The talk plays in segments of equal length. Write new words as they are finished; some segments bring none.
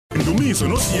Kwindumiso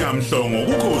noSiyamhlongo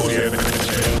ukhosi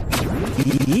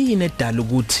FM. Yini edala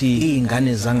ukuthi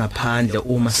izingane zangaphandle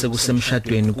uma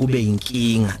sekusemshadweni kube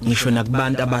inkinga ngisho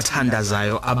nakubantu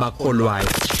abathandazayo abakholwayo?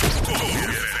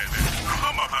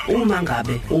 Uma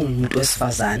ngabe umuntu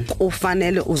wesifazane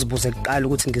kufanele uzibuze kuqala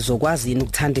ukuthi ngizokwazi yini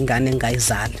ukuthanda ingane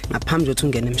engayizali ngaphambi kokuthi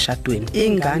ungene emshadweni.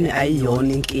 Ingane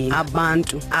ayiyona inkinga.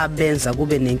 Abantu abenza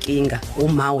kube nenkinga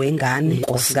uma wengane,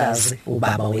 unkosikazi,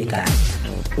 ubaba wengane.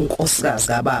 Unkosikazi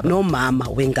kababa nomama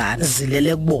wengane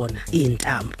zilele kubona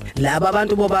intambo. Laba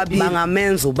abantu bobabili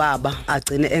bangamenza ubaba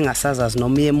agcine engasazazi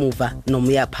noma uyemuva noma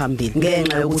uyaphambili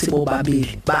ngenxa yokuthi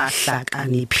bobabili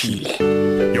bahlakaniphile.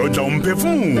 Yodla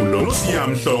umphefumulo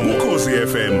noSiyamhlongo ukhosi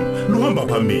FM luhamba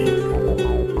phambili.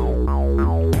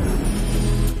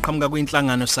 Qhamuka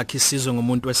kwinhlangano sakhe isizwe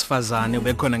ngomuntu wesifazane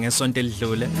bekhona ngesonto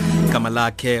elidlule igama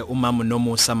lakhe umama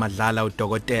Nomusa Madlala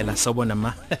udokotela sawubona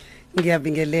ma.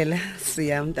 Ngiyabingelela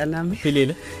siyamntanami.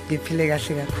 Philile? Ngiphile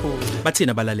kahle kakhulu.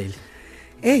 Bathina abalaleli?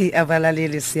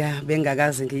 Abalaleli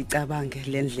bengakaze ngiyicabange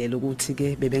lendlela ukuthi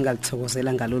ke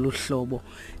bebengalithokozela ngalolu hlobo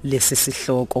lesi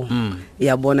sihloko.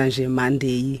 Iyabona nje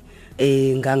Monday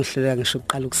ngangihlolela ngisho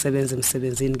uqala ukusebenza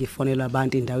emsebenzini ngifonela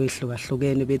abantu indawo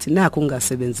ehlukahlukene bethi nakho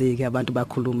ungasebenzeki abantu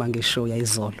bakhuluma ngeshow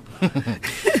yayizolo.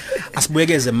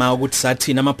 Asibuyekeze ma ukuthi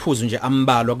sathina amaphuzu nje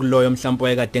ambalwa kuloyo mhlawumbe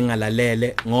wayekade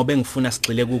engalalele ngoba engifuna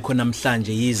sigxile kukho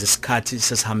namhlanje yize isikhathi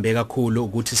sesihambe kakhulu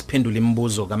ukuthi siphendule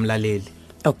imibuzo kamlaleli.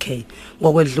 Okay,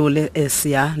 ngokwedlule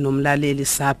siya nomlaleli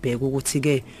sabheka ukuthi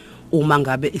ke uma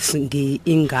ngabe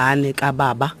ingane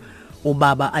kababa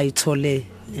ubaba ayithole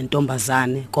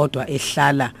nentombazane kodwa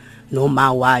ehlala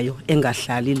noma wayo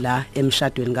engahlali la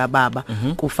emshadweni kababa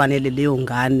kufanele leyo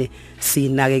ngane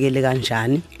sinakekele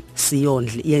kanjani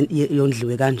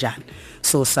siyondliwe kanjani.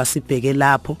 So sasibheke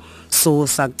lapho so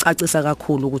sacacisa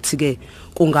kakhulu ukuthi ke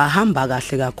kungahamba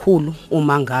kahle kakhulu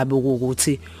uma ngabe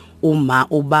ukuthi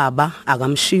ubaba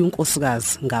akamshiya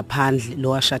unkosikazi ngaphandle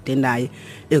lo ashade naye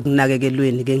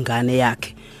ekunakekelweni kengane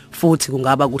yakhe. Futhi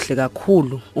kungaba kuhle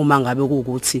kakhulu uma ngabe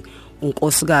ukuthi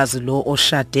unkosikazi lo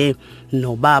oshade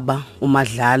nobaba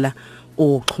uMadlala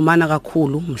uxhumana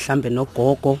kakhulu mhlambe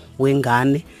nogogo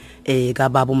wengane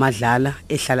kababa uMadlala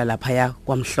ehlala lapha ya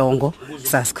kwaMhlongo.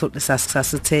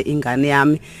 Sasithe ingane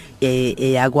yami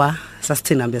eyakwa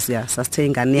sasithina bese sasithe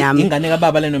ingane yami ingane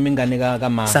kababa le noma ingane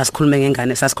kamama. Sasikhuluma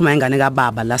ngengane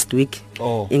kababa last week.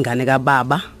 Ingane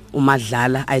kababa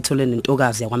uMadlala ayithole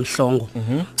nentokazi yakwaMhlongo.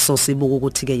 So sibuka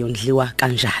ukuthi ke yondliwa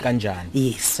kanjani.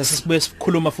 Yes. Sasibuye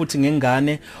sikhuluma futhi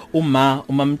ngengane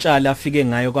umamtshali afike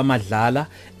ngayo kwaMadlala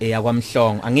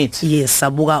yakwaMhlongo angithi. Yes,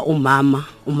 sabuka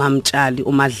umamtshali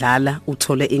uMadlala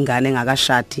uthole ingane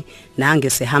engakashadi nange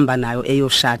sehamba nayo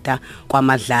eyoshada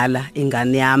kwaMadlala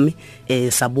ingane yami.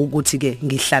 Sabuka ukuthi ke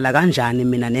ngihlala kanjani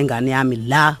mina nengane yami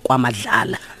la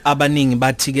kwaMadlala. Abaningi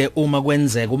bathi ke uma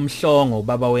kwenzeka uMhlongo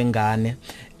ubaba wengane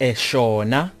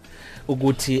eshona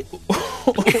ukuthi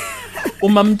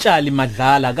umamtshali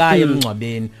Madlala kaye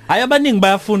emncwabeni. Hayi abaningi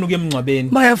bayafuna ukuya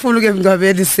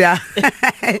emncwabeni. Siya.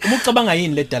 Uma ucabanga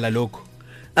yini ledala lokho?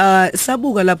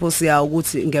 Sabuka lapho siya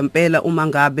ukuthi ngempela uma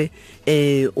ngabe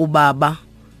ubaba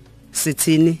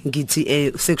sithini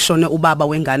ngithi sekushone ubaba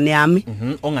wengane yami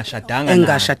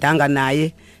engashadanga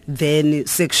naye then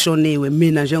sekushoniwe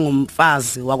mina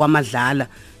njengomfazi wakwaMadlala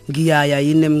ngiyaya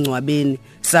yini emncwabeni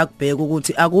sakubheka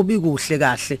ukuthi akubi kuhle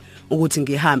kahle ukuthi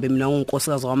ngihambe mina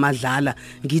ngonkosikazi waMadlala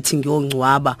ngithi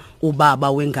ngiyongcwaba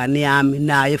ubaba wengane yami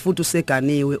naye futhi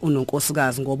useganiwe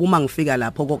unonkosikazi ngoba uma ngifika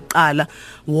lapho kokuqala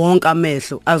wonke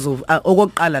amehlo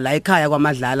okokuqala la ekhaya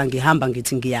kwaMadlala ngihamba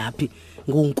ngithi ngiyapi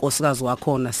ngunkosikazi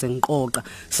wakhona sengiqoqa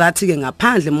sathi ke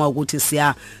ngaphandle mawukuthi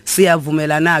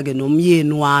siyavumelana ke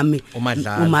nomyeni wami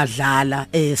uMadlala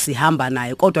sihamba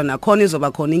naye kodwa nakhona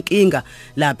izoba khona inkinga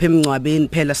lapha emncwabeni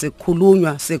phela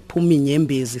sekukhulunywa sekuphuma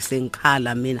inyembezi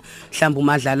sengikhala mina mhlawumbe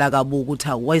uMadlala kabuka ukuthi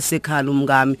wayesekhala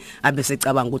umngami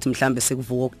abesecabanga ukuthi mhlawumbe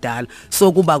sekuvuka okudala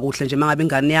so kuba kuhle nje mangabe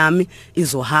ingane yami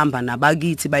izohamba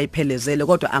nabakithi bayiphelezele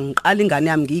kodwa angiqala ingane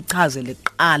yami ngiyichazele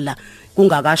kuqala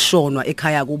kungakashonwa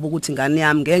ekhaya kuba ukuthi ingane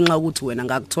yami ngenxa ukuthi wena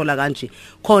ngakuthola kanje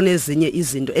khona ezinye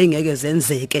izinto engeke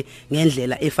zenzeke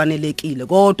ngendlela efanelekile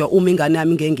kodwa uma ingane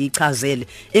yami ngengiyichazele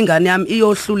ingane yami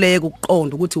iyohluleka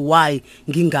ukuqonda ukuthi why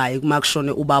ngingayi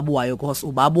kumakushone ubaba wayo because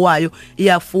ubaba wayo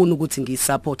iyafuna ukuthi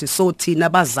ngiyisupport so thina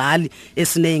abazali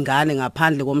esinezingane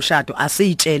ngaphandle komshado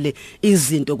asiyitshele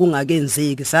izinto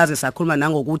kungakenzeki saze sakhuluma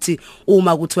nangokuthi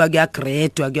uma kuthiwa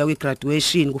kuyagraduate kuya kwi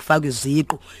graduation kufaka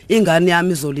iziqu ingane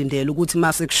yami izolindela ukuthi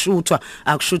mase kushuthwa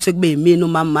akushuthe kube yimini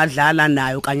uMama Madlala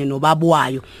nayo kanye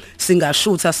nobabwayo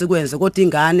singashutha sikwenze kodwa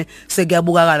ingane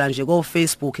sekuyabukakala nje ko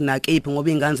Facebook nakephi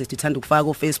ngoba ingane zethu ithanda ukufaka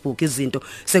ko Facebook izinto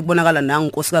sekubonakala nangu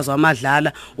unkosikazi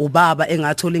waMadlala ubaba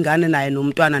engathola ingane naye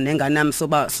nomntwana nengane yami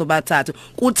sobathathu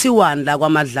kuthiwani la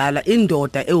kwaMadlala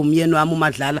indoda ewumyeni wami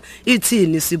uMadlala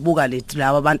ithini sibuka lethu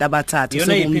laba abantu abathathu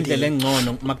yona iphindlela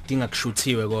engcono makudinga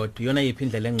kushuthiwe kodwa yona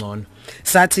iphindlela engcono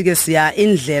sathi ke siya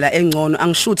indlela engcono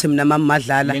angishuthe mina Mama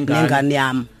Madlala nengane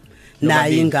yami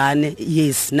nayi ingane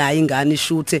yes nayi ingane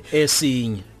ishuthe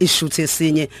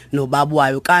esinye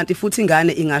nobabwayo kanti futhi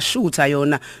ingane ingashutha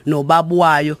yona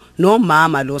nobabwayo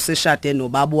nomama lo seshade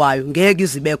nobabwayo ngeke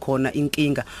izibe khona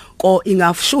inkinga ko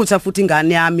ingashutha futhi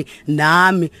ingane yami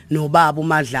nami nobaba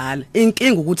uMadlala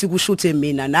inkinga ukuthi kushuthe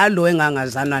mina nalo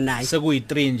engangazana naye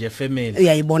sekuyi3 nje family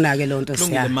uyayibona ke lonto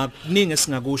siya kuningi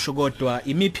singakusho kodwa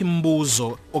imiphi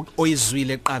imibuzo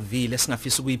oyizwile eqavile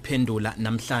singafisa ukuyiphendula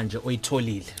namhlanje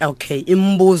oyitholile okay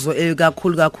imibuzo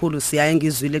kakhulu siya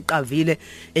ngizwile eqavile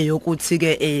eyokuthi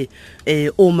ke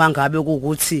uma ngabe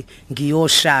ukuthi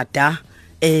ngiyoshada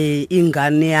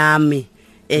ingane yami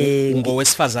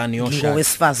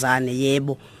ngowesifazane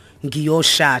yebo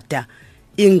ngiyoshada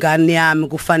ingane yami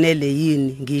kufanele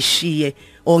yini ngishiye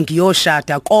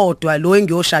ngiyoshada kodwa lo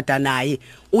engiyoshada naye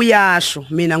uyasho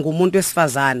mina ngumuntu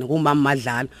wesifazane kuMama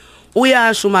Madlala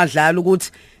uyasho uMadlala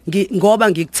ukuthi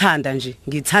ngoba ngikuthanda nje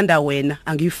ngithanda wena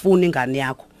angifuni ingane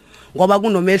yakho ngoba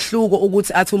kunomehluko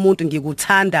ukuthi athi umuntu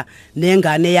ngikuthanda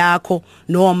nengane yakho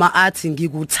noma athi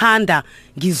ngikuthanda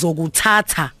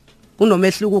ngizokuthatha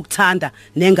kunomehluko ukuthanda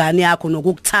nengane yakho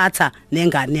nokukuthatha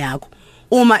nengane yakho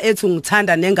uma ethi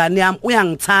ungithanda nengane yami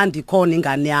uyangithanda khona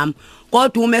ingane yami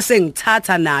kodwa uma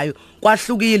esengithatha nayo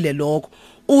kwahlukile lokho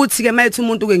uthi ke mayethi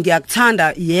umuntu ke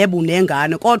ngiyakuthanda yebo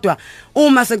nengane kodwa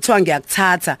uma sekuthiwa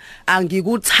ngiyakuthatha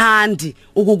angikuthandi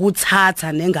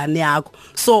ukukuthatha nengane yakho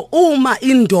so uma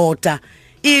indoda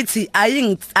ithi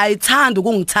ayithanda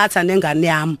ukungithatha nengane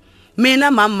yami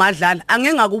mina Mama Madlala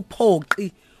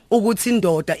angengakuphoqi ukuthi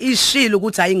indoda ishilo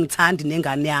ukuthi ayingithandi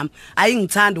nengane yami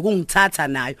ayingithandi ukungithatha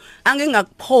nayo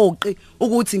angengakuphoqi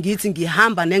ukuthi ngithi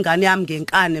ngihamba nengane yami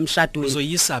ngenkani emshadweni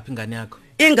uzoyisaphi ingane yakho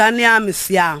ingane yami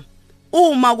siya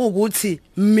uma kukuthi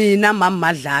mina Mama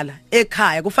Madlala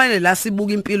ekhaya kufanele la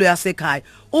sibuka impilo yasekhaya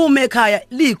uma ekhaya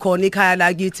likhona ikhaya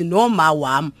lakithi noma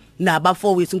wami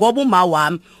nabafowethu ngoba uma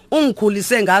wami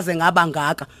ungikhulise ngaze ngaba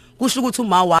ngaka kusho ukuthi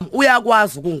uma wami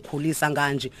uyakwazi ukungikhulisa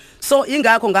kanje so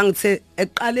ingakho ngangithe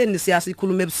eqaleni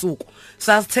siyasikhuluma ebusuku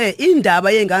sasithe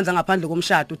indaba yengane zangaphandle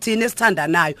komshado thina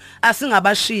esithandanayo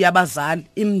asingabashiya abazali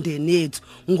imndeni yethu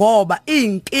ngoba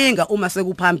inkinga uma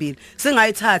sekuphambili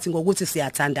singayithathi ngokuthi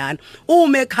siyathandana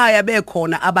uma ekhaya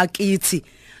bekhona abakithi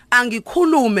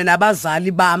angikhulume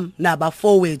nabazali bami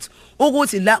nabafowethu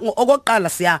ukuthi la okoqala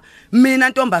siya mina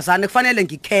ntombazane kufanele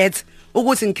ngikhethe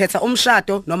ukuthi ngikhetha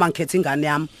umshado noma ngikhetha ingane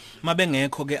yami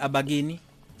mabengekho ke abakini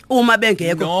uma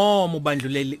bengekho noma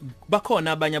ubandluleli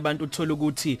bakhona abanye abantu uthola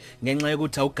ukuthi ngenxa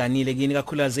yokuthi awuganile kini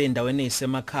kakhulukazi endaweni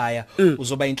ezisemakhaya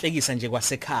uzoba inhlekisa nje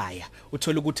kwasekhaya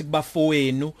uthola ukuthi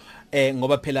kubafowenu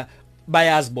ngoba phela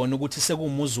bayazibona ukuthi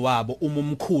sekumuzi wabo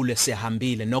umkhulu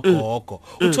esehambile nogogo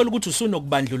uthola ukuthi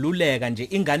usunokubandlululeka nje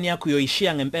ingane yakho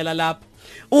uyoyishiya ngempela lapho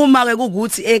uma ke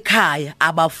kukuthi ekhaya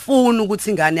abafuni ukuthi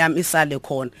ingane yami isale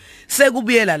khona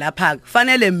sekubuyela lapha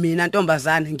kufanele mina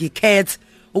ntombazane ngikhethe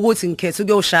ukuthi ngikhethe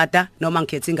ukuyoshada noma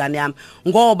ngikhethe ingane yami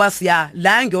ngoba siya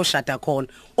la ngiyoshada khona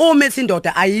uma ethi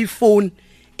indoda ayifuni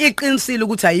iqinisile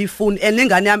ukuthi ayifuni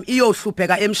ingane yami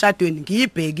iyohlupheka emshadweni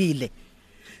ngiyibhekile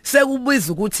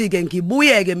sekubiza ukuthi ke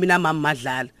ngibuyeke mina Mama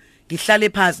Madlala ngihlale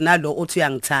phansi nalo othi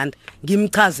uyangithanda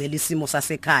ngimchazela isimo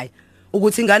sasekhaya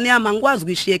ukuthi ingane yami angikwazi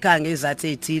ukuyishiya ekhaya ngezathu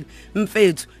ezithile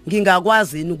mfethu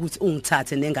ngingakwazi yini ukuthi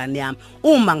ungithathe nengane yami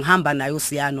uma ngihamba nayo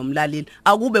siya nomlaleli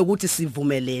akube ukuthi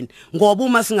sivumelene ngoba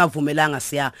uma singavumelanga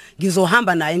siya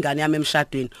ngizohamba nayo ingane yami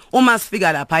emshadweni uma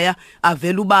sifika lapha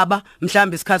avela ubaba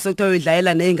mhlambe isikhathi sokuthi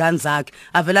uyidlalela nezingane zakhe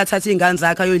avela athatha izingane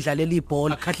zakhe ayoyidlalela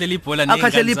ibhola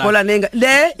akhahlela ibhola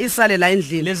le isale la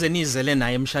endlini lezenizele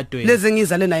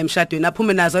naye emshadweni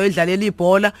aphume nazo ayoyidlalela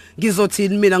ibhola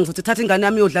ngizothini mina ngizothi thatha ingane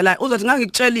yami yodlala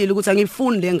ngangikutshelile ukuthi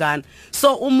angifuni lengane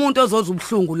so umuntu ozoza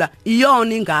ubhlungu la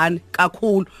iyona ingane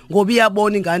kakhulu ngoba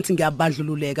iyabona ingane ukuthi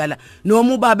ngiyabandlululeka la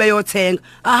noma ubaba eyothenga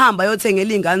ahamba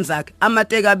ayothengela ingane zakhe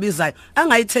amateka abizayo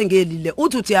angayithengeli le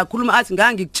uthi uyakhuluma athi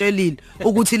ngangikutshelile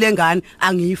ukuthi lengane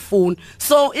angiyifuni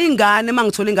so ingane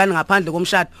mangithola ingane ngaphandle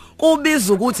komshado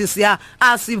kubiza ukuthi siya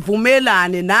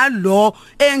asivumelane nalo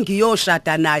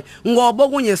engiyoshada naye ngoba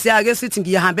kunye siyake sithi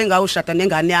ngiyahambe ngayoshada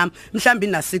nengane yami mhlawumbe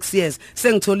ina 6 years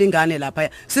sengithola ingane lapha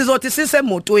sizothi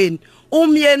sisemotweni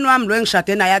umyeni wami lo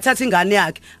engishade naye athatha ingane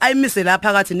yakhe ayimise la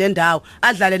phakathi nendawo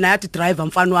adlale naye athi driver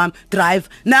mfana wami drive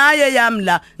naye yami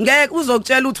la ngeke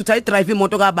uzokutshela ukuthi uthi drive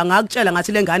imoto kaba ngakutshela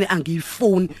ngathi lengane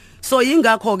angiyifuni so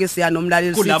ingakho ke siya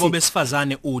nomlaleli sithi kulabo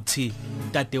besifazane uthi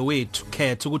dadewethu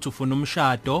khetha ukuthi ufuna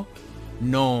umshado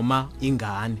noma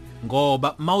ingane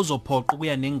ngoba mawuzophoqa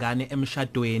ukuya nengane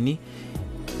emshadweni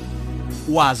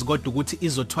wazi kodwa ukuthi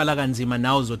izothwala kanzima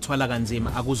nawe uzothwala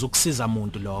kanzima akuzukusiza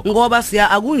umuntu lokho ngoba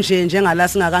siya akunje njengala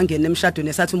singakangena emshadweni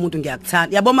esathi umuntu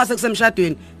ngiyakuthanda yabo mase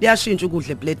kusemshadweni liyashintsha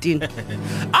ukudla epletini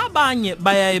abanye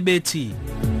bayaye bethi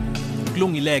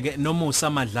kulungileke Nomusa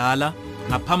Madlala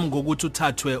ngaphambi kokuthi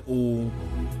uthathwe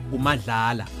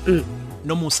uMadlala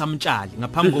Nomusa Mtshali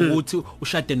ngaphambi kokuthi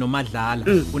ushade noMadlala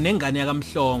unengane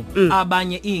yakamhlongo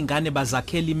abanye izingane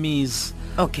bazakhela imizi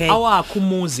okay awakho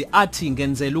umuzi athi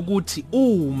ngenzela ukuthi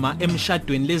uma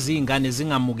emshadweni lezi izingane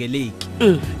zingamukeleki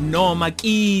noma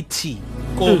kithi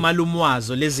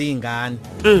komalumwazo lezi izingane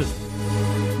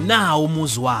nawo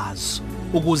umuzi wazo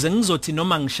ukuze ngizothi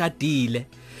noma ngishadile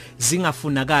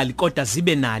zingafunakali kodwa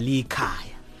zibe nali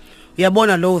ikhaya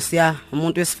uyabona lo siya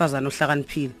umuntu wesifazana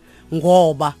ohlakaniphile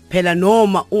ngoba phela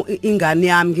noma ingane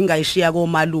yami ngingayishiya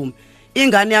komalume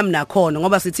ingane yami nakhona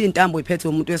ngoba sithi intambo iphethe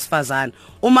umuntu wesifazana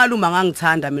umalume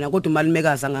angangithanda mina kodwa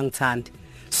umalumekazi angangithandi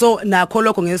so nakho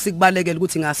lokho ngeke sikubalekele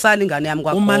ukuthi ngasala ingane yami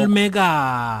kwagogo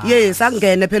umalumekazi yes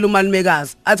akungene phela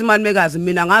umalumekazi athi umalumekazi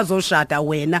mina ngazoshada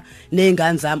wena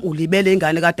nezingane zami ulibele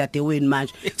ingane kadadewenu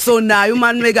manje so naye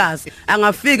umalumekazi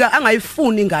angafika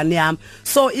angayifuni ingane yami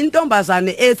so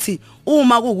intombazane ethi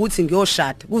uma kuukuthi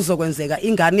ngiyoshada kuzokwenzeka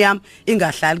ingane yami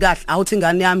ingahlali kahle awuthi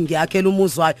ingane yami ngiyakhela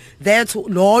umuzi wayo that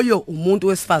loyo umuntu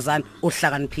wesifazana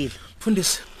ohlakaniphile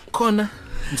mfundisi khona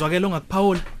ngizwakela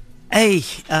ongakuphawula Hey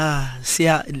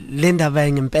siya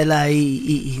lendaba ngempela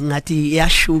ngathi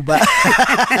iyashuba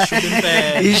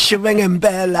ishuba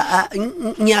ngempela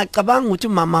ngiyacabanga ukuthi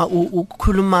mama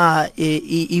ukukhuluma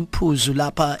iphuzu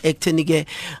lapha ekutheni ke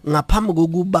ngaphambi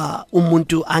kokuba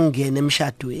umuntu angene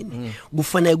emshadweni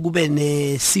kufanele kube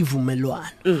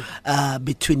nesivumelwano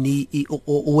between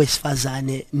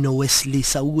owesifazane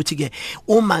nowesilisa ukuthi ke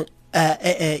uma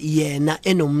yena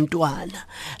enomntwana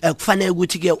kufanele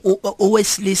ukuthi ke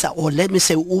owesilisa or let me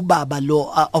say ubaba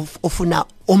lo ofuna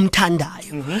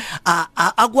omthandayo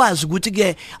akwazi ukuthi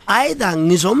ke either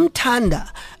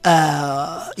ngizomthanda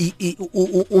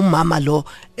umama lo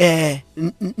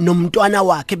nomntwana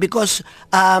wakhe because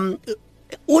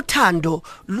uthando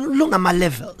lungama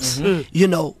levels you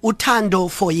know uthando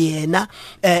for yena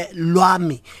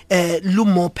lwami lu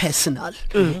more personal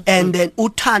and then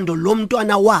uthando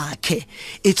lomntwana wakhe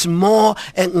it's more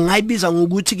ngayibiza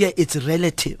ngokuthi ke it's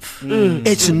relative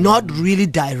it's not really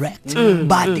direct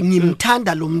but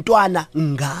ngimthanda lomntwana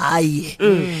ngaye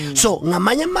so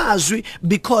ngamanye amazwi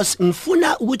because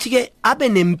ngifuna ukuthi ke abe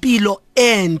nempilo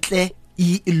enhle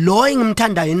lo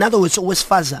engimthandayo in other words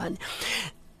owesifazane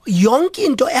yonke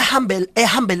into ehambel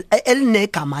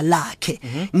elinegama lakhe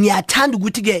ngiyathanda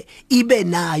ukuthi ke ibe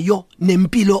nayo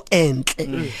nempilo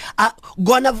enhle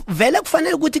kona vele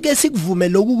kufanele ukuthi ke sikuvume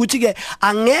lokhu ukuthi ke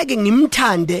angeke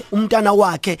ngimthande umntana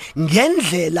wakhe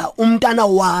ngendlela umntana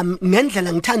wami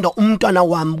ngendlela ngithanda umntana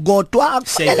wami kodwa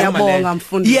siyabonga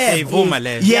mfundisi siyivuma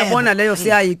leyo yabona leyo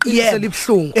siyayiqinisa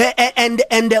libhlungu and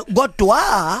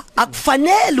kodwa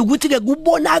akufanele ukuthi ke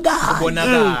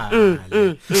kubonakala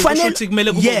kufanele ukuthi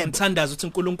kumele kube umthandazo uthi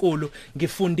uNkulunkulu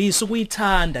ngifundisa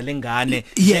ukuyithanda lengane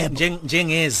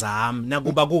njengezami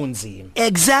nakuba kunzima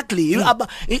exactly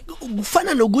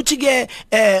kufana nokuthi ke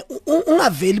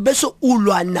ungaveli bese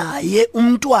ulwa naye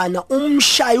umntwana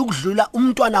umshaya ukudlula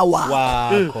umntwana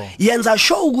wakho yenza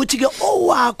sure ukuthi ke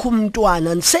owakho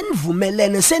umntwana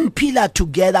senivumelene seniphila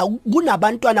together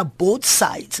kunabantwana both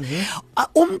sides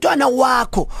umntwana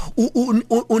wakho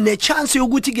une chance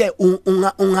ukuthi ke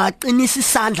ungaqinisa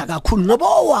isandla kakhulu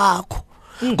ngoba wakho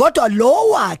kodwa lo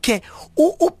wakhe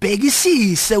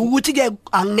ubhekisise ukuthi ke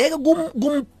angeke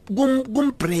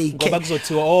kumbreak ngoba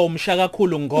kuzothiwa umsha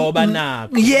kakhulu ngoba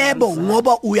nakho yebo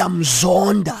ngoba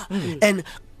uyamzonda and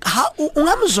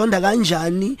ungamzonda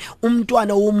kanjani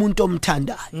umntwana womuntu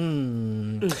omthandayo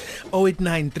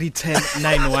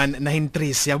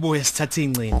 0893109193 siyabuya sithatha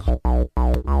ingcingo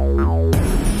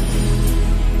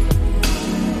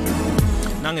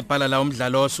nangebhala la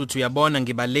umdlalo osuthi uyabona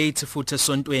ngiba late futhi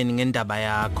esontweni ngendaba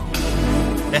yakho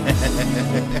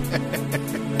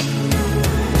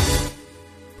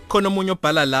khona umunye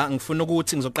obhala la ngifuna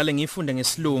ukuthi ngizoqale ngifunde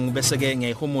ngesiLungu bese ke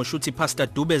ngiyayihumusha uthi Pastor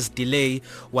Dube's delay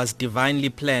was divinely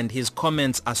planned. His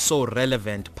comments are so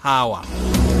relevant. Power.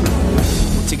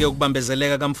 Uthi ke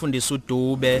ukubambezeleka kamfundisi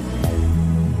uDube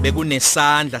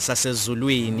bekunesandla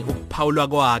sasezulwini ukuphawulwa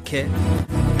kwakhe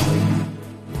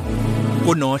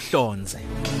kunohlonze.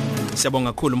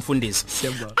 Siyabonga kakhulu umfundisi.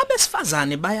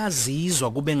 Abesifazane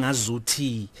bayazizwa kube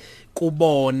ngazuthi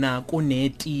kubona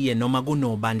kunetiye noma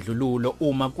kunobandlululo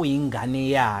uma kuyingane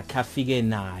yakhe afike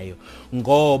nayo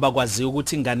ngoba kwaziwa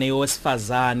ukuthi ingane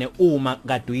yowesifazane uma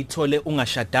kade uyithole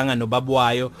ungashadanga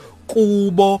nobabwayo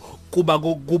kubo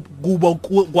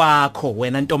kwakho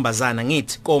wena ntombazana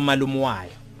ngithi komalume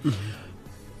wayo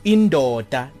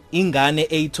indoda ingane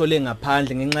eyithole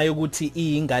ngaphandle ngenxa yokuthi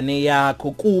iyingane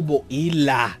yakho kubo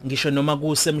ila ngisho noma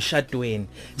kusemshadweni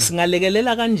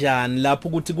singalekelela kanjani lapho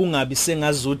ukuthi kungabi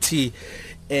sengazuthi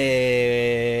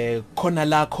khona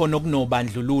la khona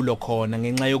okunobandlululo khona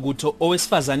ngenxa yokuthi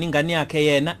owesifazana ingane yakhe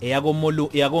yena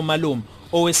eyakomalume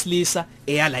owesilisa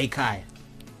eyala ekhaya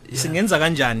singenza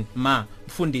kanjani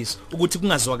mfundisi ukuthi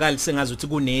kungazwakali sengazuthi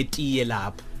kunetiye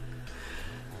lapho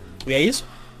uyayizwa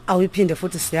awuyiphinde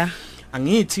futhi siya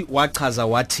angithi wachaza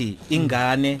wathi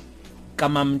ingane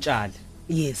kaMamtshali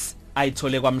yes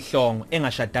ayithole kwaMhlongo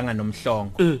engashadanga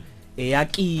noMhlongo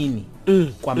eyakini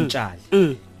kwaMtshali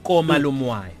komalume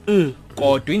wayo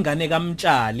kodwa ingane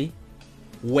kaMtshali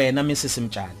wena Mrs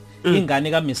Mtshali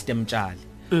ingane kaMr Mtshali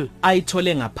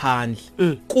ayithole ngaphandle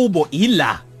kubo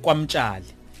ila kwaMtshali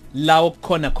la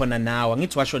okukhona nawe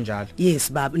ngithi washo njalo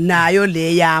yes baba nayo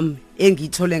le yami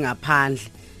engiyithole ngaphandle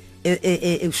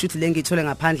ushuthi lengithole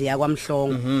ngaphandle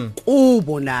yakwaMhlongo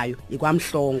kubo nayo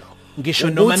ikwaMhlongo ngisho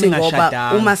noma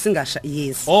ningashadanga uma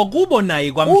yes kubo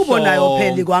nayo kwaMhlongo kubo nayo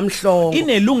phela kwaMhlongo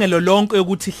inelungelo lonke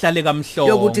ukuthi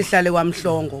ihlale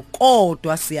kwaMhlongo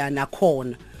kodwa siyana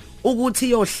khona ukuthi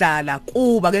yohlala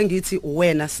kuba ke ngithi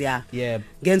wena siya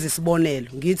ngenza isibonelo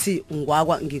ngithi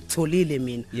ungwakwa ngikutholile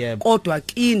mina kodwa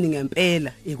kini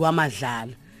ngempela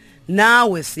ikwaMadlala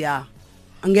nawe siya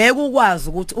ngeke ukwazi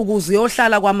ukuthi ukuze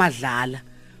uyohlala kwaMadlala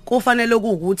kufanele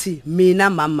ukuthi mina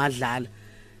mama Madlala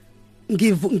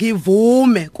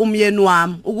ngivume kumyeni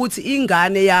wami ukuthi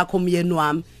ingane yakho umyeni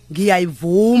wami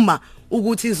ngiyayivuma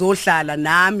ukuthi izohlala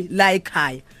nami la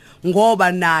ekhaya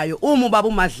ngoba nayo uma ubaba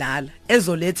uMadlala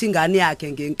ezoletha ingane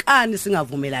yakhe ngenkani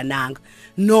singavumelananga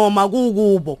noma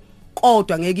kukubo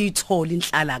kodwa ngeke ithole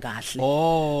inhlala kahle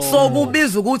so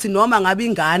kubiza ukuthi noma ngabe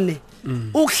ingane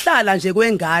ukuhlala nje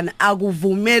kwengane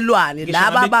akuvumelwane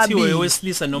laba babili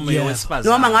owesilisa noma owesifazane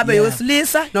noma ngabe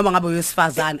owesilisa noma ngabe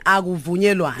owesifazane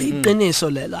akuvunyelwane iqiniso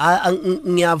lelo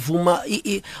ngiyavuma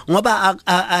ngoba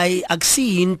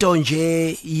akusiyinto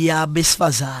nje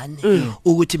yabesifazane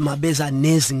ukuthi mabeza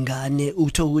nezingane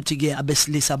utho ukuthi ke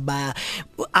abesilisa baya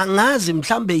angazi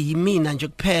mhlambe yimina nje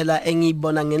kuphela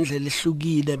engiyibona ngendlela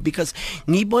ehlukile because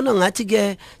ngiyibona ngathi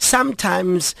ke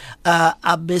sometimes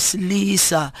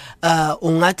abesilisa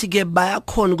ungathi ke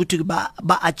bayakhona ukuthi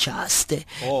ba adjust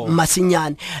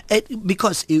masinyane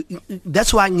because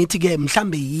that's why ngithi ke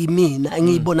mhlambe yimina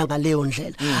engiyibona ngaleyo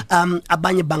ndlela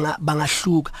abanye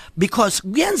bangahluka because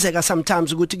kuyenzeka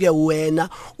sometimes ukuthi ke wena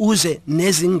uze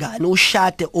nezingane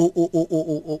ushade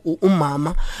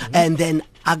umama and then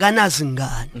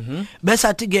akanazingane bese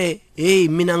athi ke hey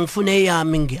mina ngifuna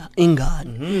eyami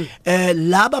ingane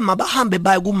laba mabahambe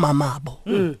baye kumamabo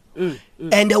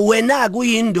and wena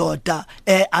kuyindoda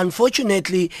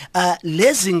unfortunately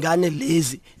lezingane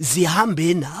lezi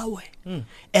zihambe nawe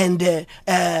and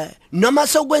noma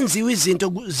sokwenziwa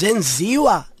izinto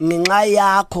zenziwa ngenxa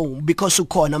yakho because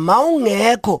ukhona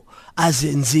mawungekho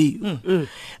azenziwe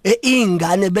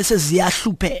ingane bese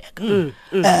ziyahlupheka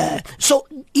so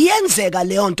iyenzeka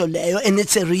leyo nto leyo and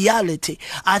it's a reality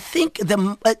I think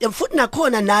futhi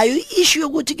nakhona nayo issue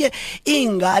ukuthi ke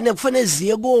ingane kufanele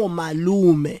ziye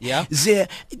komalume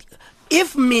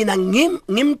if mina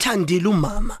ngimthandile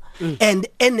umama and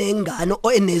enengane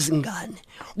o enezingane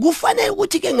kufanele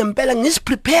ukuthi ke ngempela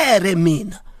ngisiprepare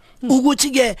mina ukuthi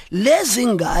ke lezi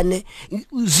ngane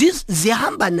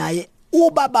zihamba naye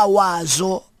ubaba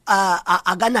wazo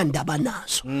akanandaba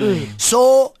nazo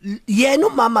so yena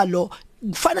umama lo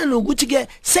kufanele ukuthi ke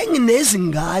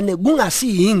senginezingane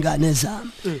kungasiyingane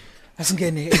zami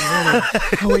asingene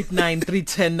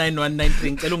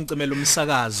 0893109193 ngicela ungicimela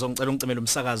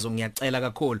umsakazo ngiyacela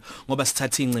kakhulu ngoba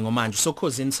sithatha incingo manje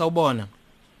sokhosini sawubona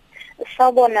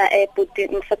buti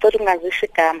ngisacela ungazisho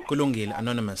igama kulungile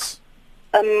anonymous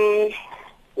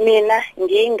mina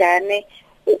ngiyingane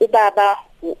ubaba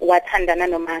wathandana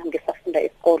noma ngisafunda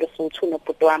isikole so2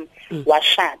 nobhuti wami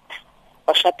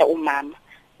washada umama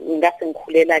ngase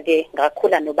ngikhulela ke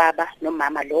ngakhula nobaba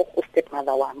nomama lo step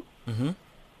mother wami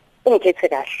ungithethe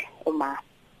kahle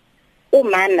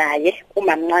uma naye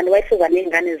umamncane wayefika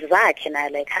nezingane zakhe naye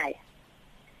la ekhaya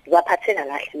zaphatheka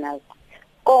kahle nazo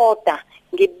kodwa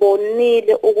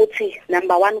ngibonile ukuthi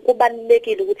number 1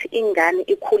 kubalekile ukuthi ingane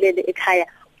ikhulele ekhaya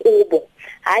kubo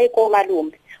hayi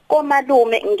komalume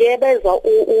komalume ngebezwa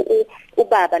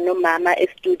ubaba nomama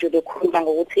e-studio bekhuluma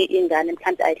ngokuthi ingane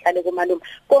mhlawumbe ayihlale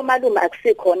komalume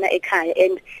akusikhona ekhaya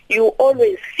and you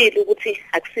always feel ukuthi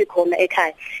akusikhona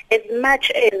ekhaya as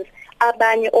much as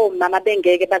abanye omama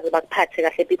bengeke baze bakuphathe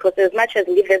kahle because as much as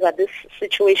ngiveza this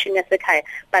situation yasekhaya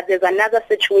but there's another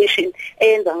situation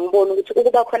eyenza ngibona ukuthi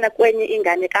ukuba khona kwenye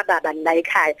ingane kababa la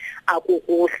ekhaya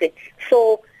akukuhle.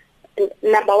 So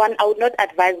number one, I would not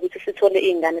advise ukuthi sithole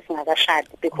ingane singakashadi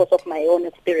because of my own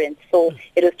experience. So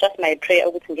it is just my prayer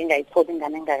ukuthi ngingayitholi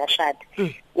ingane engakashadi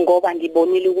ngoba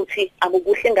ngibonile ukuthi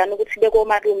akukuhle ingane ukuthi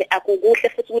bekomalume akukuhle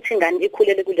futhi ukuthi ingane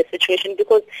ikhulele kule situation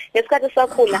because ngesikhathi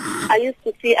sakhula I used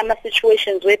to see ama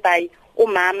situations whereby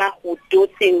umama would do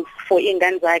things for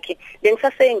ingane zakhe.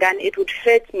 Bengisase ingane it would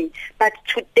hurt me, but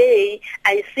today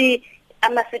I see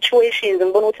situations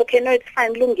ngibona ukuthi okay no it's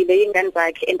fine lungile ingane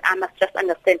zakhe and I must just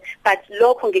understand but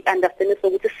lokho ngikunderstand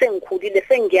ukuthi sengikhulile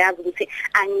sengiyazi ukuthi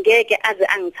angeke aze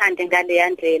angithande ngale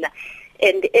yandlela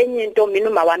and enye into mina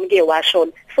uma wami ke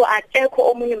washona so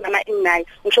akekho omunye mama enginayo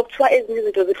ngisho kuthiwa ezinye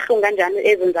izinto zibhlungu kanjani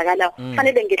ezenzakalayo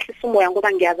kufanele ngehlisa umoya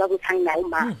ngoba ngiyazazi ukuthi anginayo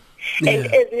uma and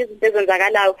ezinye izinto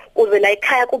ezenzakalayo kuze la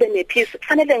ekhaya kube nepeace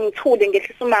kufanele ngithule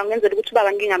ngehlisa umoya ngenzela ukuthi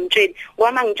baba ngingamtsheli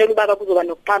ngoba mangitshela ubaba kuzoba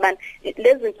nokuxabana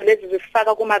lezi zinto lezi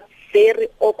zifaka kuma very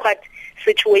awkward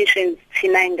situations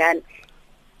thina ingane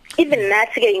even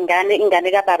nathi ke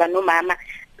ingane kababa nomama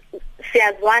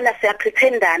siyazwana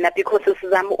siyapretendana because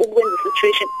sizama ukwenza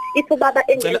situation if ubaba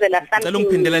engenzela something cela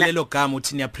ungiphindela lelo gama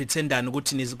uthi niya pretendana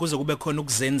ukuthi kuze kube khona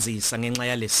ukuzenzisa ngenxa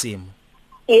yalesimo.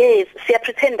 Yes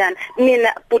siyapretendana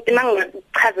mina but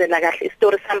mangichazela kahle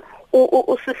istory sami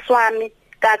usiswami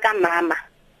kakamama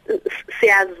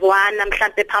siyazwana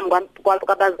mhlawumbe phambi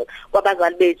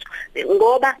kwabazali bethu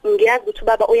ngoba ngiyazi ukuthi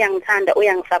baba uyangithanda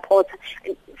uyangisupporta.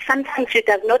 Sometimes she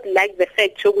does not like the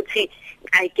fact ukuthi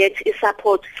I get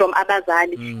support from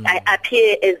abazali. I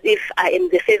appear as if I am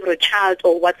the favorite child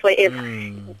or whatsoever.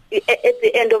 At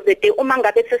the end of the day uma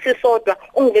ngabe sesisodwa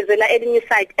ungivezela elinye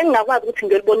side engakwazi ukuthi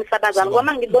ngiyolibonisa abazali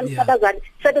ngoba ngibonisa abazali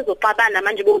sebezoxabana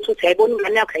manje bokuthi ayibona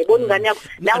ingane yakho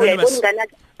nawe uyayibona ingane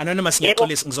yakho. Anonymous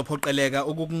ngixolisa ngizophoqeleka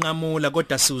ukukunqamula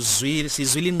kodwa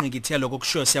sizwile inqikithi yaloko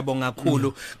kusho siyabonga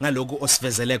kakhulu ngaloko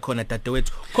osivezele khona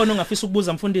dadewethu. Khona ungafisa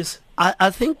ukubuza mfundisi?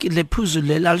 I think lephuzu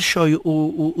lela lishoyo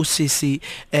usisi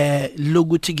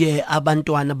lokuthi ke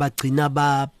abantwana bagcina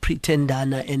ba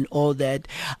pretendana and all that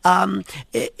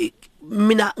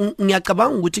mina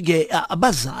ngiyacabanga ukuthi ke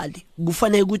abazali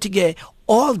kufanele ukuthi ke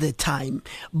all the time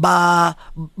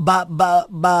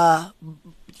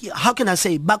how can I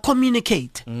say ba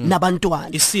communicate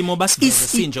nabantwana isimo basiveze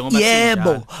sinje ngoba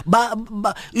yebo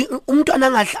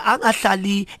umntwana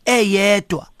angahlali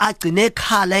eyedwa agcine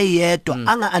ekhala eyedwa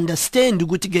anga understand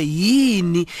ukuthi ke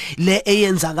yini le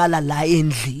eyenzakala la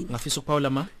endlini. Ngafisa ukuphawula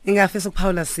ma ingafisa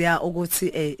ukuphawula siya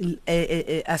ukuthi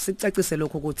asicacise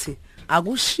lokho ukuthi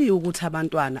akushiyo ukuthi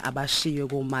abantwana abashiywe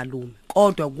komalume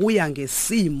kodwa kuya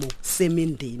ngesimo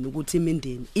semindeni ukuthi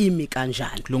imindeni imi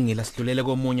kanjani. Kulungile sidlulele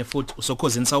komunye futhi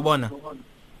usokhozini sawubona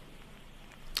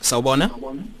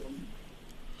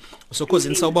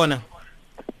usokhozini sawubona.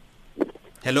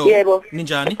 Hello yebo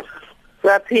ninjani?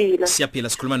 Siyaphila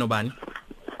sikhuluma nobani?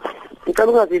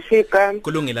 ngicela ungazishika.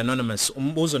 Kulungile Anonymous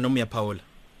umbuzo noma uyaphawula?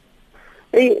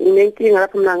 Nenkinga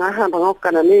lapho mina ngahamba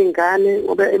ngokugana nezingane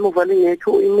ngoba emuva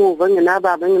lingekho imuva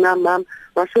nginababa nginamama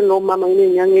washo nomama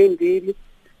nginenyanga ezindili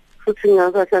futhi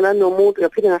ngazasana nomuntu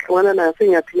yaphinde ngahlangana naye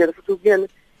sengiyaphila futhi kuyena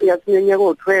ngiyathi nenyaka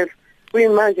o12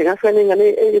 kuyimanje ngafana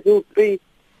ingane ezi3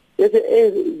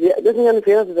 lezingane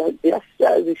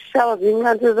ziyashawa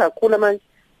zincane ezakhula manje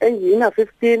enjina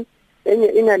 15 enye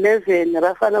ina 11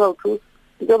 nabafana abawu2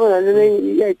 into abazalene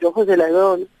iyayidohozela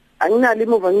yona anginalo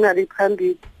imuva nginalo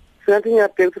iphambili singathi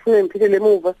ngiyabheka ufuna imphilele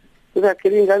emuva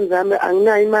uzakhela ingane zami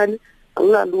anginayo imali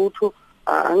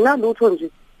anginalutho nje.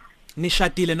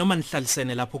 Nishadile noma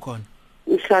nihlalisene lapho khona?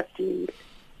 Nishadile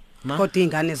kodwa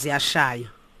ingane ziyashaya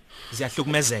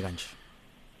ziyahlukumezeka nje.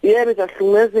 Yebo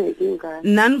ziyahlukumezeka ingane.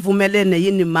 Nanivumelene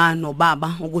yini ma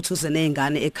nobaba ukuthi uze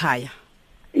nezingane ekhaya?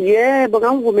 Yebo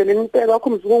ngivumelene impela wakho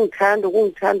mzukungithanda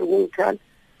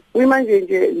uyimanje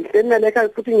nje ngihlelele ekhaya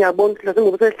futhi ngiyabona ukuthi lase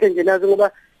ngoba sesihle lazi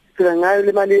ngoba sifika ngayo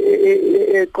le mali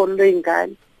eqolo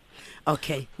lezingane.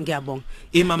 Okay ngiyabonga.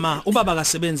 Imama ubaba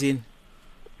akasebenzini?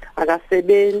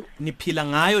 Akasebenzi. Niphila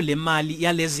ngayo le mali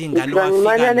yalezi ingane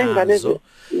wafika nazo.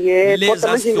 Yebo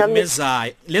kodwa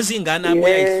lezingane lezi ingane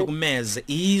abayihlukumeze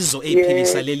izo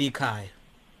eziphilisa leli ikhaya.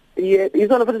 Yebo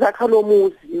izona futhi zakha lo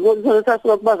muzi izona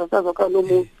sasuka kubaza sazokha lo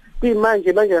muzi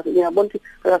kuyimanje ngiyabona ukuthi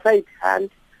akasayithandi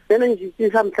lena nje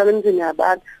isamhlabeni emzini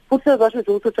yabantu futhi sezasho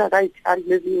ukuthi akayithandi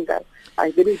lezi ingane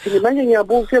ayibele iphinde manje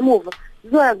ngiyabuka emuva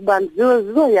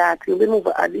zizoyathi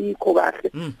bemuva alikho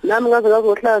kahle nami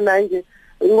ngazohlala naye nje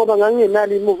ngoba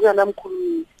ngangingenali imuvi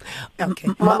kanamkhulumisi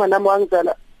mama nami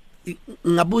wangizala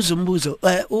ngabuza umbuzo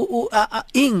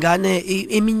ingane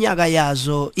iminyaka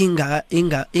yazo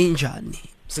injani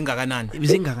singakanani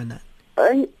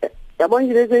yabona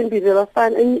nje lezi ezimbili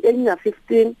bafana enye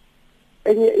 15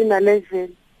 enye ina 11.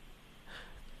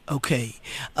 Okay.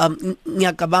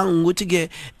 Ngiyacabanga ukuthi ke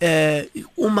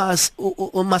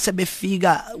uma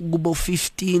sebefika kubo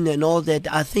 15 and all that,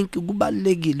 I think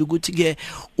kubalekile ukuthi ke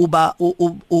uba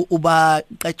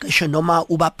qeqeshe noma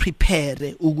uba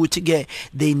prepare ukuthi ke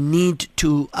they need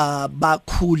to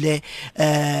bakhule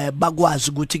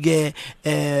bakwazi ukuthi ke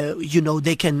you know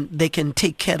they can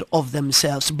take care of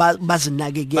themselves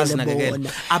bazinakekele bona.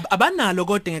 Abanalo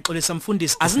kodwa ngexolisa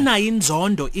mfundisi azinayo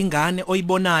inzondo ingane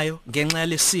oyibonayo ngenxa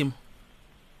yalesimo.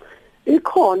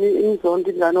 Ikhona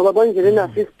inzondo ingane ngoba bonje na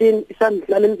 15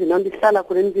 isamdlala emzini wami ihlala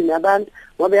khona emzini yabantu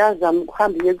ngoba yazama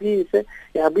ukuhamba yekuyise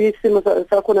yabuya isimo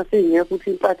sakhona singekho ukuthi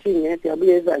impathe ingekho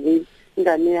yabuya ezakini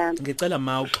ingane yami. Ngicela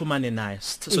ma uxhumane naye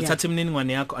sothatha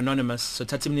imininingwane yakho anonymous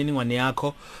sothatha imininingwane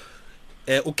yakho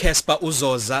uCasper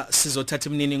uzoza sizothatha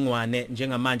imininingwane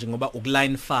njengamanje ngoba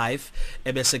ukuline 5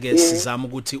 ebese ke sizama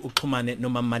ukuthi uxhumane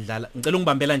noMama Madlala. Ngicela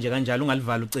ungibambela nje kanjalo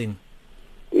ungalivala ucingo.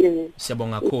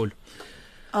 Siyabonga kakhulu.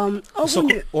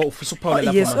 Okunye ufisa ukuphawula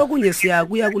lapha. Yes, okunye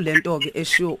siyakuya kulento ke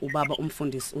eshiwo ubaba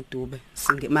umfundisi uDube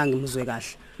mangimuzwe kahle.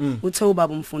 Uthe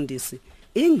ubaba umfundisi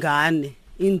ingane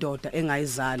indoda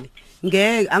engayizali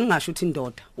ngeke angingasho ukuthi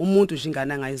indoda umuntu nje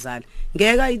ingane angayizali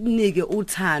ngeke ayinike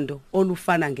uthando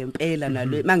olufana ngempela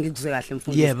nalo mangikuzwe kahle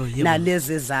mfundisi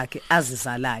nalezi zakhe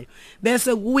azizalayo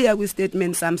bese kuya kwi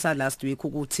statement sami sa last week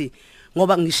ukuthi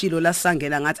ngoba ngishilo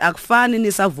lasangela ngathi akufani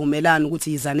nisavumelana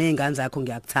ukuthi izane ezingane zakho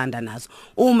ngiyakuthanda nazo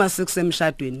uma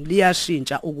sekusemshadweni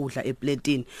liyashintsha ukudla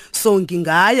eplatini so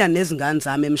ngingaya nezingane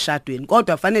zami emshadweni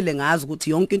kodwa fanele ngazi ukuthi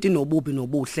yonke into inobubi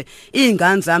nobuhle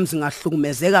izingane zami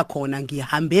zingahlukumezeka khona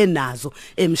ngihambe nazo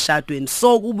emshadweni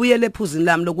so kubuyele ephuzini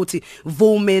lami lokuthi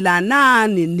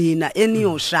vumelanani nina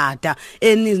eniyoshada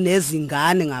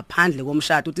eninezingane ngaphandle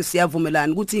komshado ukuthi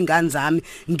siyavumelana ukuthi izingane zami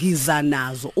ngiza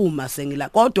nazo uma sengila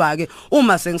kodwa ke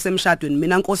uma sengisemshadweni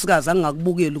mina nkosikazi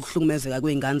angakubukeli ukuhlukumezeka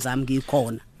kweingane zami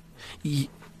ngikhona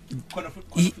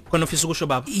khona ufisa ukusho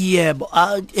baba yebo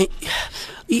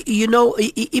you know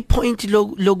I point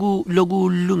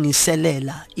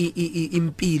lokulungiselela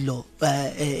impilo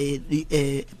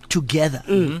together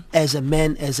as a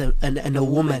man and a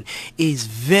woman is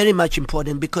very much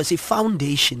important because the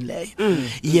foundation leyo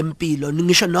yempilo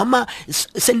ngisho noma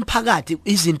seniphakathi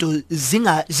izinto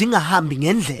zingahambi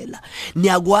ngendlela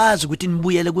niyakwazi ukuthi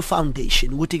nibuyele ku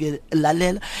foundation ukuthi ke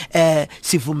lalela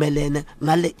sivumelene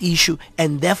ngale issue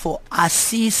and therefore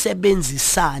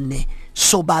asisebenzisane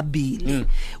sobabili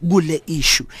kule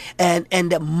issue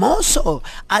and more so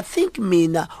I think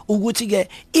mina ukuthi ke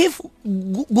if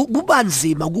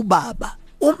kubanzima kubaba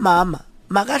umama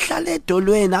makahlale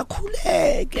edolweni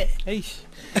akhuleke hey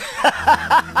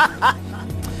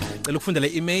cela ukufundela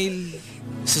email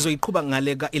sizoyiqhuba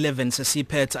ngale ka 11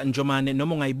 sesiphetha njomane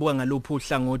noma ungayibuka ngaluphi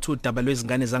uhlangothi udaba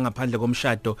lwezingane zangaphandle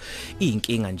komshado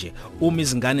iyinkinga nje uma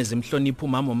izingane zimhlonipha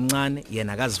umama omncane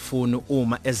yena akazifuni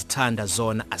uma ezithanda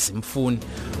zona azimfuni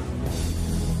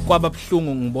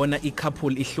kwababhlungu ngibona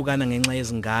icouple ihlukana ngenxa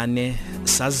yezingane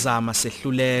sazama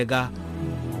sehluleka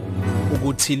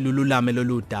ukuthi lululame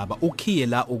loludaba ukhiye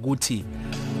la ukuthi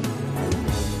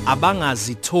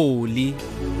abangazitholi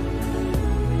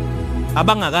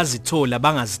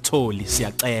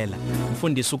siyacela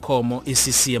mfundisi ukhomo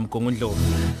iCCM Gongondlovu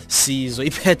sizo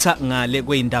iphetha ngale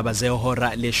kweindaba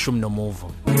zehora le-10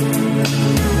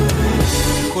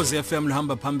 Khosi FM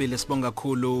luhamba phambili sibonga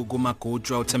kakhulu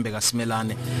kumagujwa uThembeka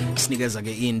Simelane sinikeza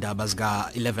ke indaba zika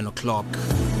 11 o'clock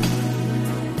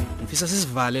mfisa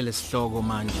sisivale lesihloko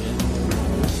manje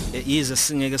yize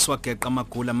singeke siwageqa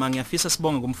amagula mangiyafisa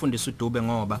sibonge kumfundisi uDube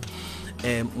ngoba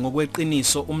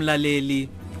ngokweqiniso umlaleli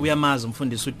uyamazi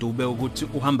umfundisi uDube ukuthi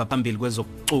uhamba phambili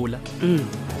kwezokucula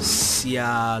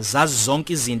siyazazi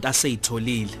zonke izinto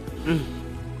aseyitholile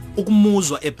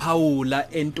ukumuzwa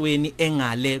ephawula entweni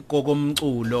engale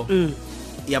kokomculo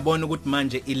yabona ukuthi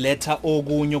manje iletha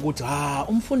okunye ukuthi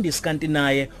umfundisi kanti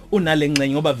naye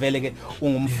unalengcenye ngoba vele ke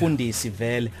ungumfundisi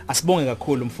vele asibonge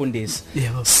kakhulu umfundisi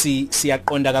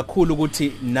siyaqonda kakhulu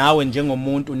ukuthi nawe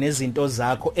njengomuntu nezinto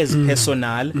zakho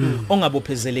ezipersonal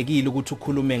ongabophezelekile ukuthi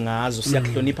ukhulume ngazo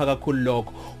siyakuhlonipha kakhulu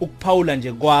lokho ukuphawula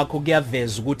nje kwakho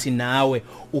kuyaveza ukuthi nawe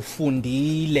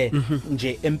ufundile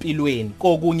nje empilweni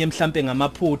kokunye mhlambe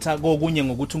ngamaphutha kokunye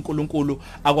ngokuthi uNkulunkulu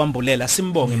akwambulela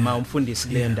simbonge ma umfundisi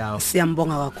kule ndawo siyambonga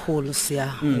Ngiyabonga kakhulu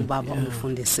siya ubaba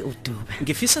umfundisi uDube.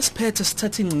 Ngifisa siphethe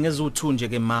sithatha ingcingezo uthu nje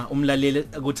ke ma umlaleli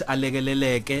ukuthi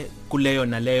alekeleleke kuleyo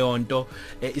naleyo nto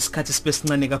isikhathi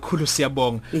sibesincane kakhulu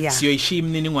siyabonga. Siyoyishiya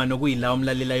imininingwane okuyila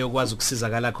umlaleli ayokwazi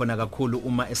ukusizakala khona kakhulu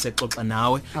uma esexoxa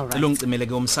nawe. Cela ungicimele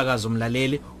ke umsakazo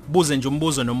umlaleli buze nje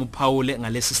umbuzo noma uphawule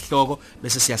ngalesi sihloko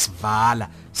bese siyasivala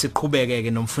siqhubeke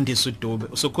ke nomfundisi uDube.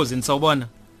 Usokhozini sawubona?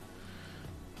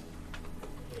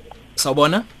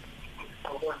 Sawubona?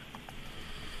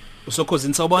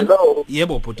 Usokhozini sawubona?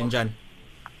 Yebo bhuti njani?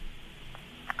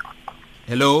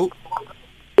 Hello.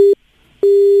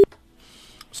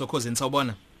 Usokhozini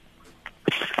sawubona?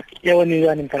 Yebo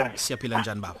njani mfana? Siyaphila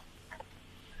njani baba?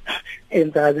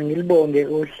 Enzazi ngilibonge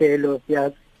uhlelo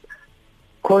siyazi.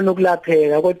 Khona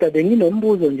ukulapheka kodwa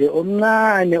benginombuzo nje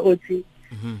omncane othi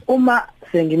uma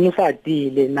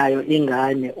sengimshadile nayo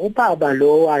ingane ubaba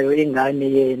lo wayo ingane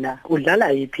yena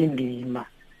udlala yiphi indima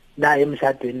la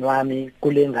emshadweni wami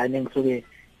kule ngane engisuke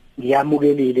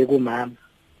ngiyamukelile kumama.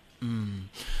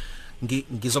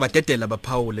 Ngizobadedela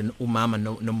baphawule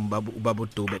umama ubaba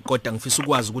uDube kodwa ngifisa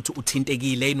ukwazi ukuthi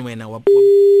uthintekile yini wena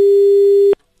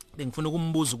bengifuna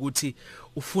ukumbuza ukuthi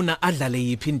ufuna adlale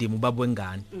yiphi indima ubaba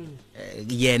wengane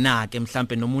yena ke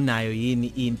mhlambe noma unayo yini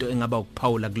into engaba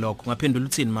ukuphawula kulokho ngaphendula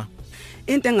uthini ma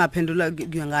into engaphendula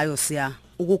ngayo siya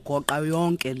ukugoqa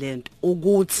yonke lento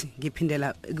ukuthi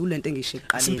ngiphindela kulento engisho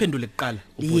eqaleni simphendule kuqala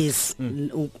yes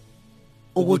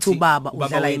ukuthi ubaba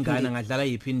udlala ingane ngadlala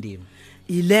yiphi indima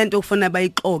ilento kufanele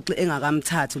bayixoxe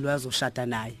engakamthathi lo azoshada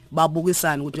naye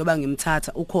babukisana ukuthi njoba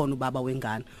ngimthatha ukhona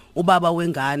ubaba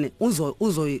wengane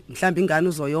mhlawumbe ingane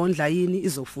uzoyondla yini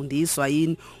izofundiswa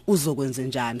yini uzokwenza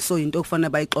njani so into kufanele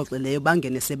bayixoxe leyo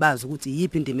bangene sebazi ukuthi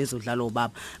yipi indima ezodlala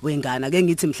ubaba wengane ake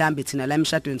ngithi mhlawumbe thina la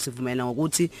emshadweni sivumela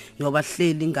ngokuthi njoba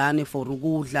sihleli ingane for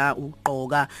ukudla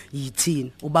ugqoka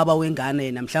yithini ubaba wengane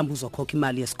yena mhlawumbe uzokhokha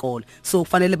imali yesikole so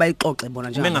kufanele bayixoxe bona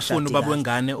njalo bengafuni ubaba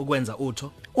wengane ukwenza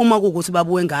utho uma kuukuthi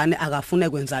baba wengane akafune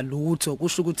kwenza lutho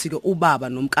kusho ukuthi ke ubaba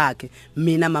nomkakhe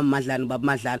mina mama Madlala ubaba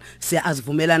Madlala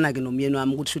siyazivumelana ke nomyeni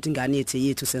wami ukuthi uthi ingane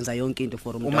yethu senza yonke into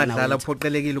for umntwana uMadlala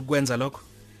uphoqelekile ukwenza lokho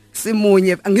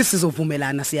simunye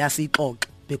angisizovumelana siyasixoxe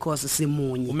because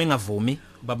simunye uma engavumi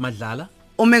ubaba Madlala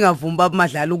baba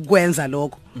Madlala ukwenza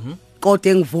lokho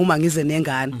kodwa engivuma ngize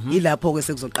nengane ilapho ke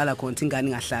sekuzoqala khona ingane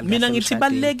ingahlali mina ngithi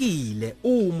balekile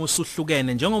uma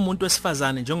usuhlukene njengomuntu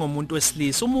wesifazane njengomuntu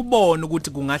wesilisa uma ubona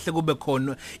ukuthi kungahle kube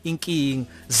khona inkingi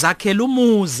zakhela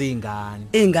umuzi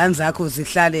ingane zakho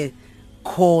zihlale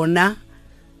khona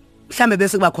mhlambe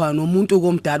bese kuba khona nomuntu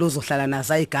komdala ozohlala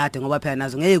nazo ayigade ngoba phela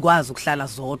nazo ngeke kwazi ukuhlala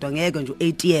zodwa ngeke nje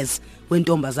 8 years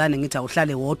wentombazane ngithi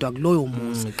awuhlale wodwa kuloyo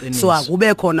muzi so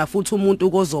akube khona futhi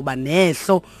umuntu ozoba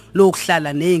nehlo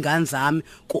lokuhlala nezingane zami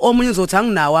omunye uzothi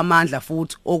anginawo amandla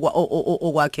futhi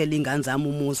okwakhela ingane zami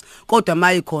umuzi kodwa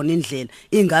mayikhona indlela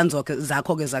ingane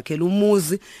zakho ke zakhela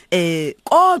umuzi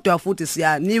kodwa futhi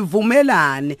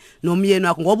siyanivumelane nomyeni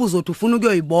wakho ngoba uzothi ufuna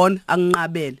ukuyoyibona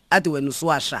akunqabele athi wena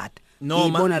usuwashada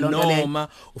noma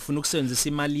ufuna ukusebenzisa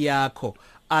imali yakho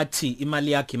athi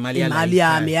imali yakhe imali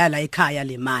yami yala ekhaya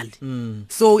le mali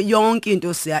so yonke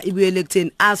into siya ibuyele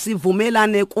ekutheni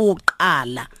asivumelane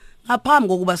kuqala ngaphambi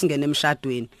kokuba singene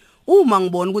emshadweni uma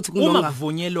ngibona ukuthi uma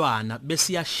kuvunyelwana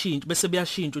bese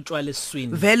beyashintsha utshwala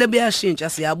esiswini vele beyashintsha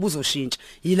siyabuza ushintsha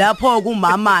yilapho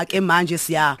kumama ke manje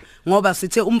siya ngoba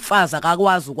sithe umfazi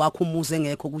akakwazi ukwakha umuzi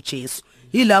engekho kuJesu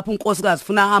yilapho unkosikazi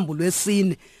ufuna ahambe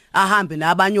lwesine ahambe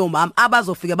nabanye omama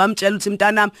abazofika bamtshela ukuthi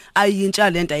mntanami ayintsha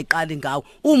lento ayiqali ngawo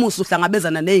uma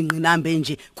usuhlangabezana nezingqinambe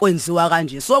nje kwenziwa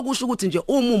kanje so kusho ukuthi nje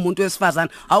uma umuntu wesifazana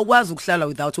awukwazi ukuhlala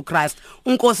without uChrist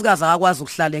unkosikazi akakwazi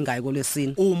ukuhlala engayi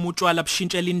kolesini uma utshwala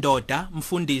bushintshela indoda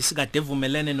mfundisi kade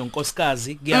evumelene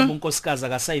nonkosikazi kuyaba unkosikazi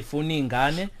akasayifuni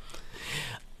ingane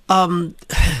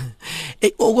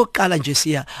okokuqala nje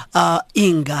siya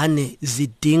ingane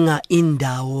zidinga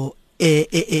indawo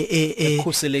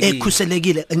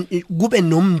ekhuselekile kube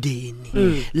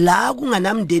nomndeni la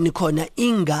kunganamndeni khona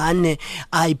ingane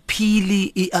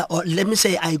ayiphili let me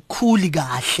say ayikhuli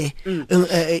kahle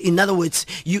in other words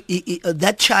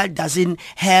that child doesn't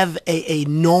have a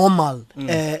normal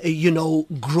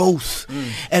growth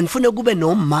and fune kube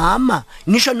nomama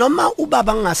ngisho noma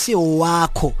ubaba ngasiyo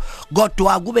wakho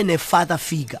kodwa kube ne father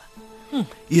figure.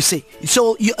 You see,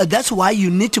 so that's why you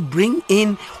need to bring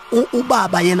in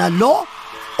ubaba yena lo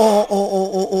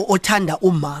othanda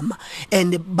umama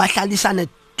and bahlalisana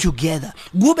together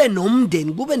kube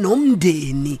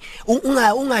nomndeni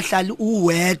ungahlali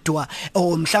uwedwa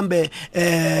or mhlambe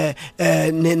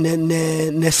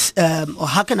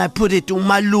how can I put it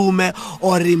umalume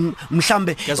or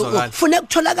mhlambe ufuna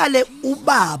kutholakale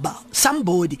ubaba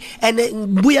somebody and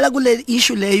ngibuyela kule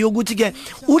issue leyo ukuthi ke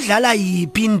udlala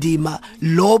yipi indima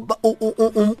lo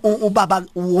ubaba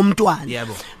womntwana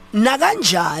yebo na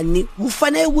kanjani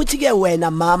ufanele ukuthi ke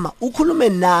wena mama ukhulume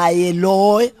naye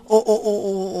lo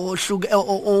ohluke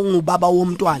ongubaba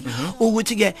womntwana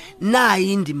ukuthi ke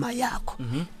nayi indima yakho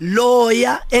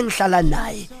loya engihlala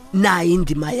naye nayi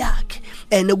indima yakhe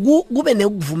and kube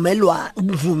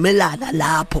nekuvumelana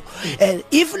lapho and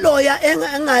if lawyer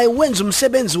engayenza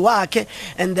umsebenzi wakhe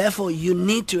and therefore you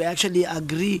need to actually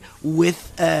agree with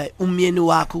umyeni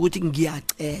wakho ukuthi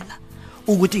ngiyacela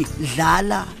ukuthi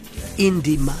dlala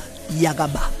indima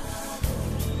yakababa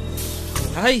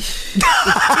hayi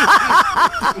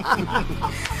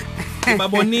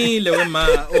babonile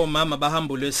omama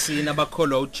bahamba lwesina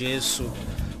bakholwa uJesu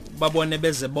babone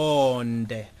beze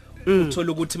bonde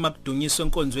uthola ukuthi makudunyiswa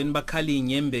enkonzweni bakhala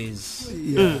inyembezi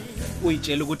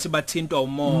uyitshela ukuthi bathintwa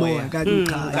umoya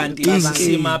kanti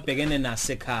isima abhekene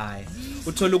nasekhaya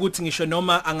uthola ukuthi ngisho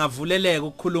noma angavuleleka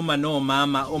ukukhuluma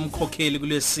nomama omkhokheli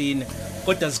kulesine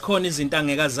kodwa zikhona izinto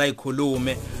angeke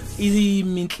azayikhulume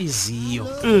iminhliziyo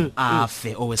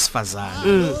afe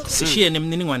owesifazana sishiye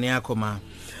nemniningwane yakho ma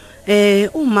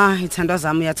uma ithandwa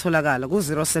zami uyatholakala ku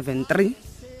 073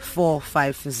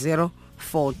 450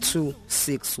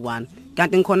 4261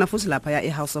 kanti ngikhona futhi lapha ya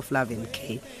eHouse of Love and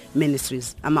Care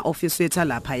Ministries ama office wethu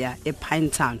lapha ya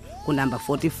ePinetown ku number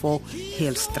 44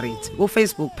 Hill Street ku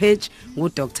Facebook page ngu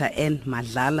Dr N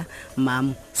Madlala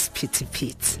Mam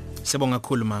Spitipit sibonga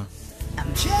kakhulu ma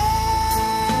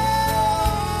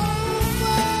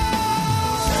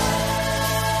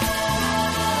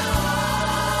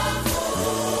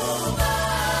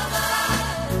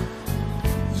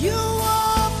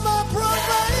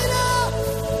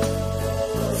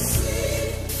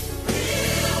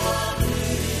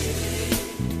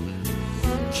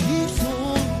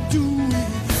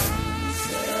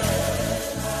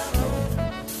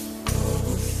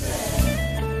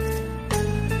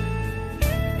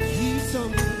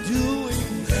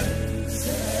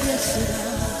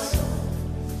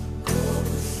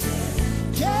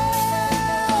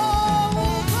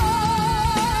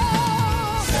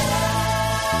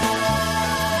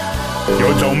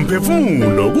Yonja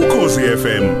umphefumulo kuKhosi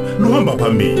FM luhamba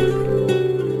phambili